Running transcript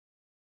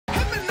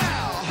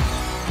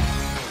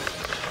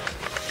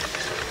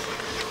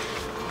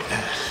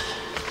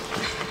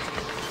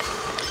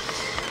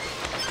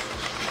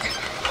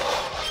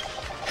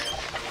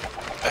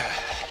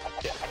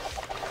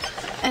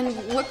And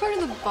what part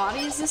of the body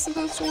is this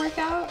supposed to work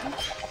out?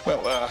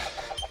 Well,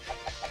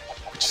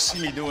 what you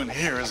see me doing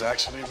here is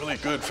actually really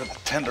good for the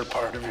tender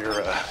part of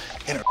your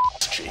inner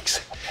cheeks.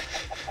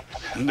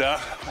 And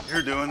what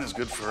you're doing is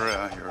good for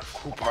your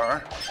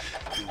poopar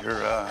and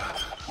your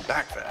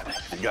back fat,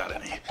 if you got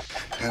any.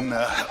 And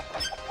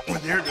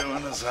what you're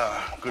doing is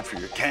good for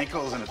your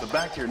cankles, and at the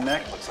back of your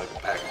neck looks like a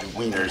pack of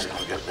wieners, and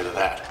we'll get rid of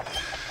that.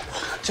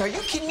 So are you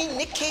kidding me?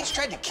 Nick Cage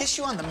tried to kiss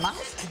you on the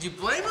mouth? Could you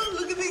blame him?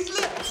 Look at these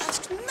lips.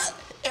 That's nuts.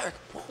 Eric,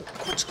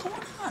 what's going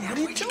on? Yeah, what are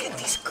you where'd you doing? get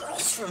these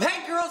girls from?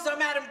 Hey, girls, I'm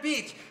Adam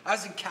Beach. I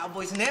was in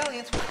Cowboys and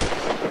Aliens.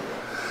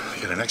 I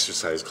got an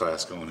exercise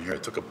class going here. I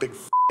took a big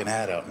f***ing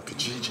ad out in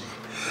Kijiji.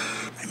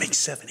 I make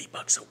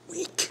 $70 a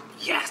week.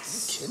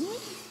 Yes. Are you kidding me?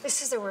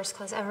 This is the worst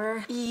class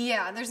ever.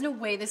 Yeah, there's no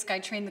way this guy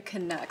trained the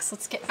Canucks.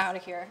 Let's get out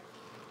of here.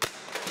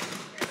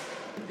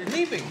 You're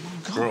leaving.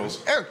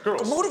 Girls. Eric,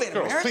 girls. motivate him,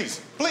 Girls, Eric.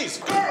 please, please.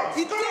 Girls!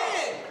 He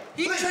did.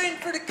 He trained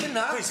for the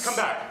Canucks. Please, come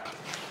back.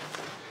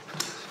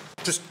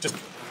 Just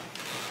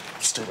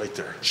stay right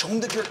there. Show him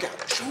the jerk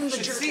out. Show him the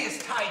You should jerk see out.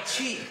 his Tai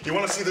Chi. You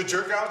want to see the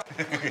jerk out?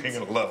 You're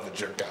gonna love the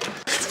jerk out.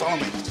 Just follow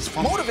me. Just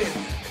follow me. Motivate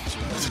him.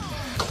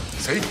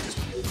 See?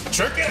 Just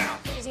jerk it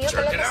out. Dios mío, ¿qué es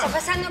lo que está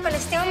pasando con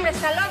este hombre?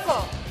 ¿Está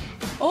loco?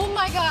 Oh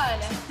my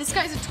God, this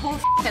guy's a total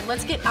f***head.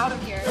 Let's get out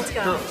of here. Let's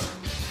go. Girls.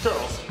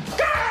 Girls.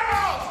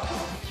 Girls!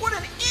 What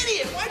an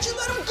idiot! Why'd you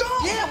let him go?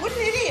 Yeah, what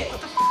an idiot.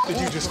 Did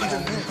you just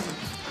even do?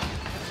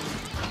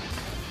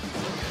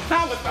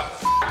 Now what the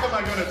f*** am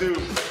I gonna do?